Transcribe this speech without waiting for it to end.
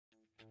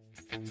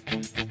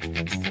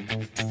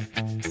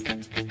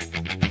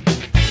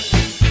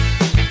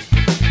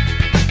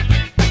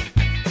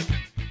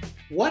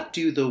What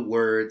do the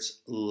words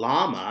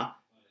llama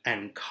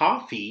and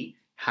coffee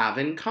have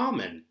in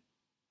common?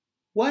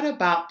 What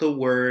about the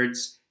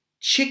words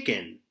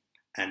chicken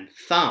and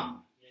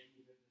thumb?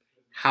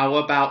 How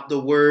about the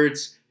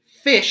words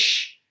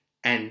fish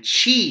and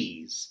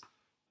cheese?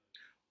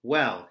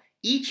 Well,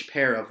 each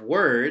pair of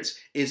words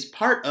is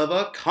part of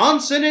a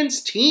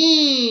consonants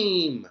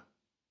team.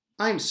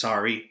 I'm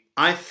sorry,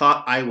 I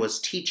thought I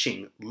was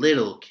teaching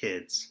little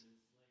kids.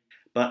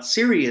 But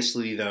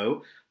seriously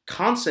though,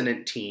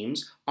 consonant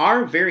teams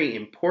are very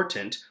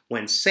important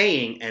when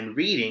saying and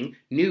reading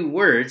new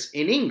words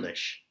in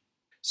English.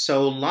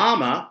 So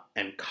llama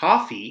and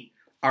coffee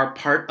are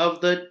part of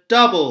the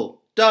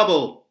double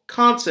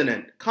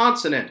consonant.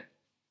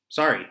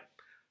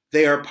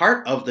 They are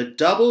part of the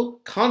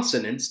double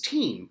consonants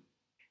team.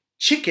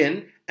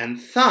 Chicken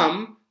and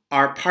thumb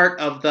are part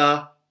of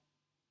the.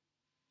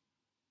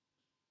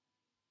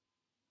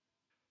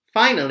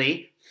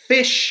 Finally,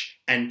 fish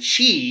and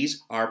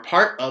cheese are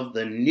part of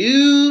the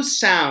new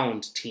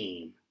sound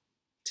team.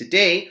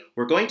 Today,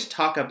 we're going to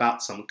talk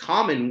about some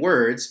common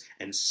words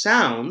and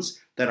sounds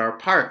that are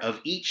part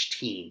of each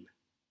team.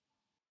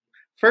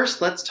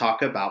 First, let's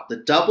talk about the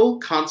double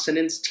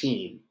consonants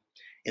team.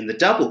 In the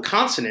double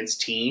consonants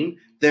team,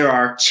 there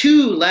are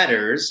two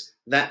letters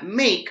that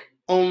make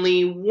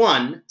only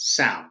one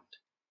sound.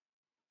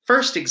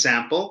 First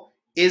example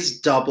is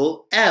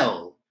double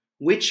L,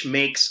 which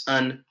makes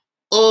an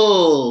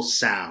ul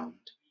sound.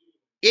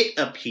 It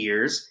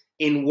appears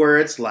in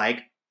words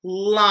like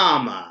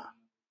llama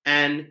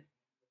and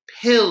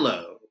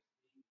pillow.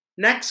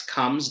 Next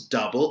comes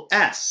double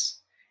S.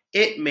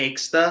 It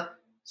makes the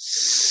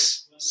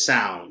s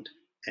sound,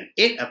 and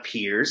it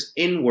appears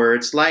in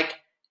words like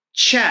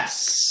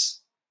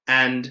chess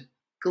and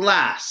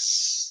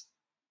glass.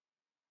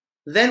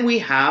 Then we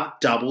have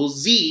double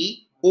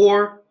Z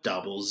or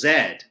double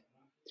Z.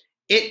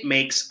 It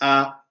makes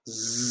a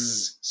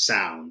z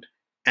sound,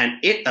 and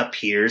it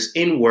appears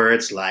in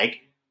words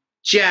like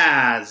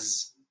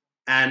jazz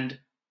and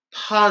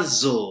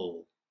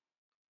puzzle.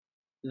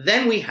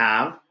 Then we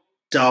have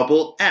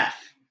double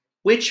F,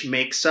 which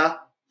makes a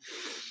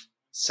f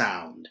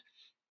sound.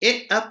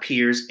 It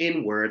appears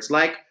in words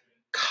like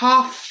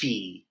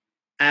coffee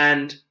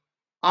and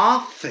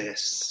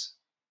office.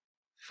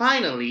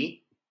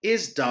 Finally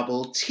is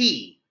double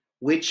T,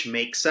 which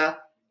makes a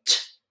t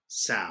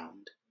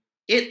sound.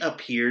 It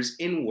appears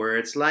in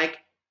words like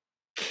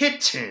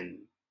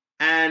kitten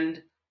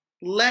and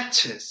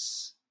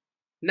lettuce.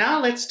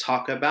 Now let's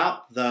talk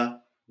about the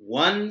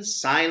one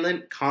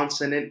silent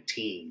consonant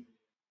team.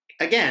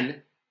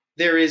 Again,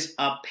 there is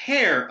a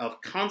pair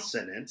of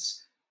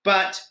consonants,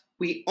 but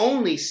we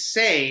only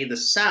say the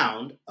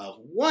sound of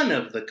one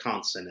of the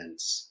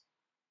consonants.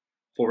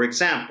 For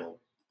example,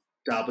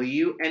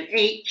 W and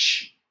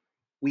H,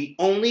 we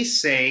only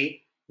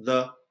say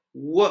the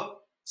W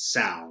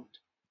sound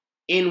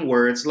in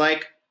words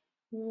like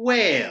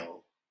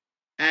whale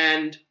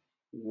and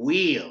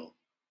wheel.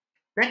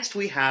 Next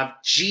we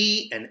have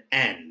G and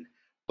N,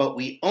 but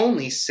we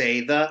only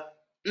say the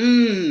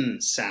N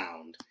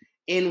sound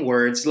in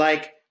words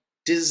like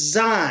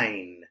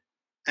design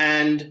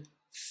and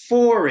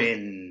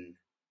foreign.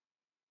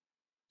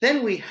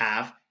 Then we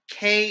have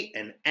K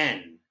and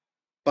N,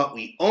 but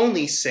we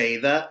only say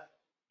the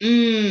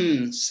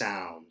N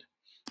sound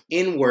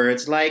in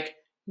words like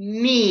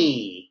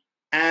knee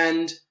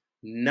and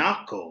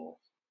knuckle.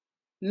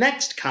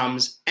 Next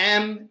comes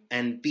M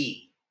and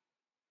B,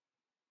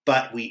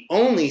 but we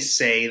only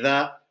say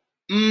the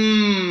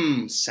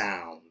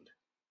sound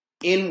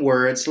in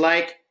words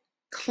like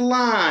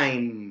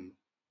climb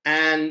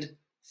and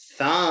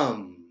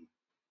thumb.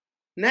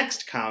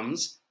 Next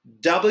comes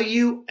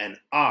W and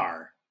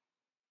R,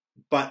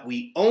 but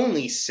we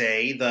only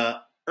say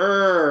the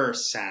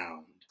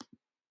sound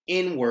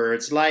in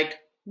words like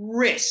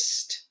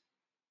wrist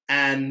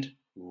and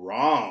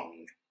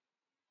wrong.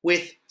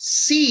 With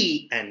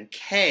C and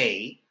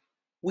K,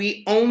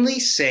 we only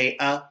say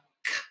a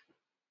k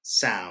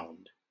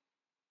sound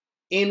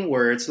in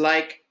words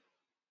like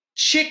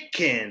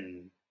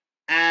chicken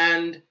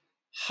and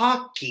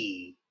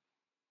hockey.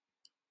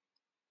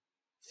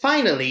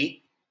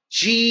 Finally,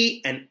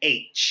 G and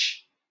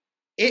H.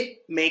 It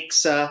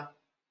makes a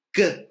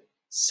g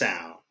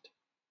sound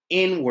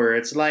in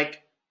words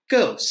like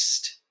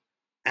ghost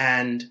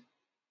and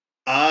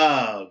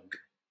ugh.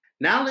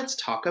 Now let's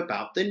talk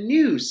about the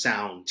new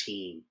sound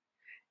team.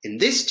 In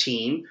this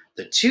team,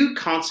 the two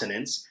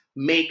consonants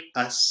make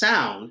a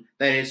sound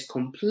that is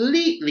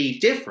completely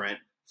different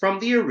from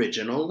the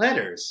original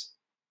letters.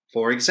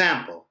 For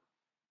example,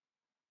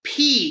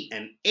 P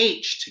and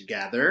H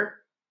together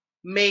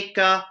make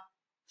a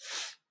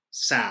f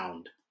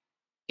sound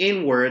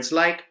in words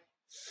like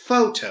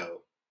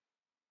photo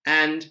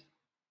and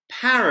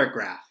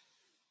paragraph.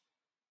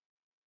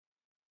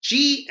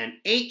 G and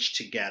H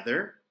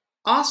together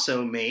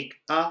also make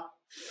a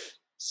f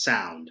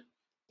sound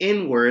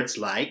in words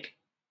like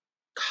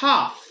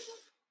cough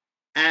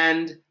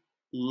and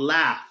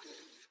laugh.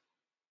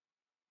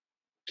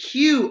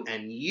 Q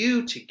and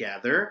U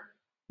together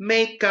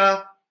make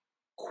a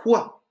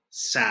qu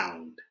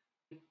sound.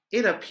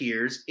 It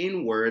appears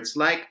in words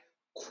like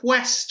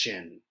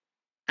question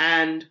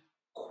and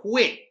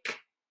quick.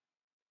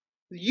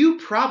 You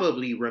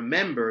probably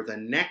remember the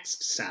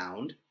next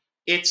sound.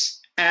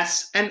 It's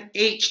S and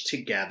H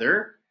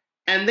together,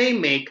 and they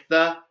make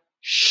the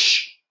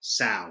sh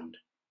sound.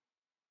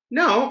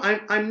 No,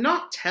 I'm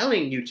not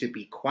telling you to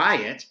be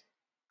quiet.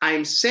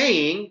 I'm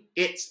saying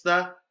it's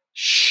the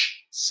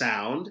sh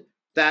sound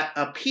that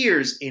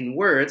appears in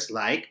words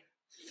like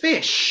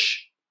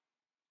fish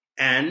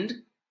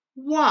and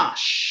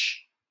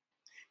wash.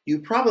 You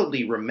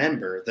probably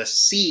remember the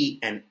C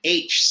and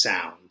H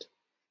sound.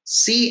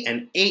 C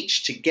and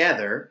H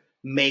together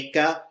make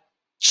a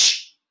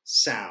ch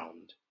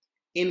sound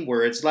in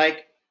words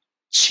like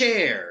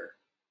chair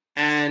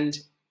and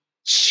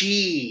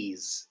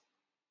cheese.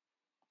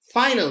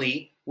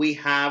 Finally, we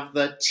have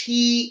the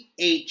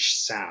TH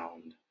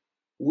sound.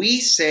 We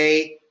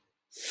say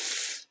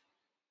f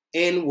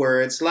in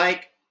words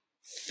like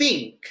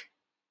think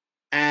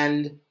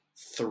and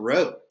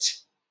throat.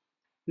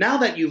 Now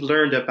that you've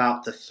learned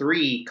about the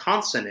 3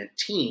 consonant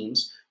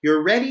teams,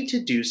 you're ready to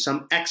do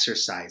some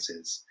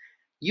exercises.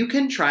 You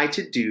can try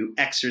to do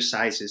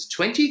exercises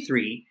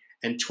 23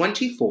 and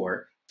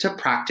 24 to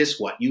practice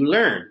what you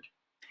learned.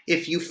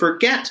 If you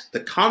forget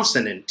the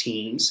consonant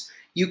teams,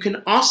 you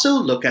can also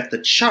look at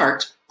the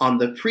chart on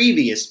the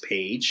previous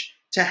page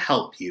to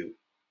help you.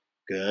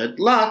 Good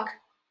luck!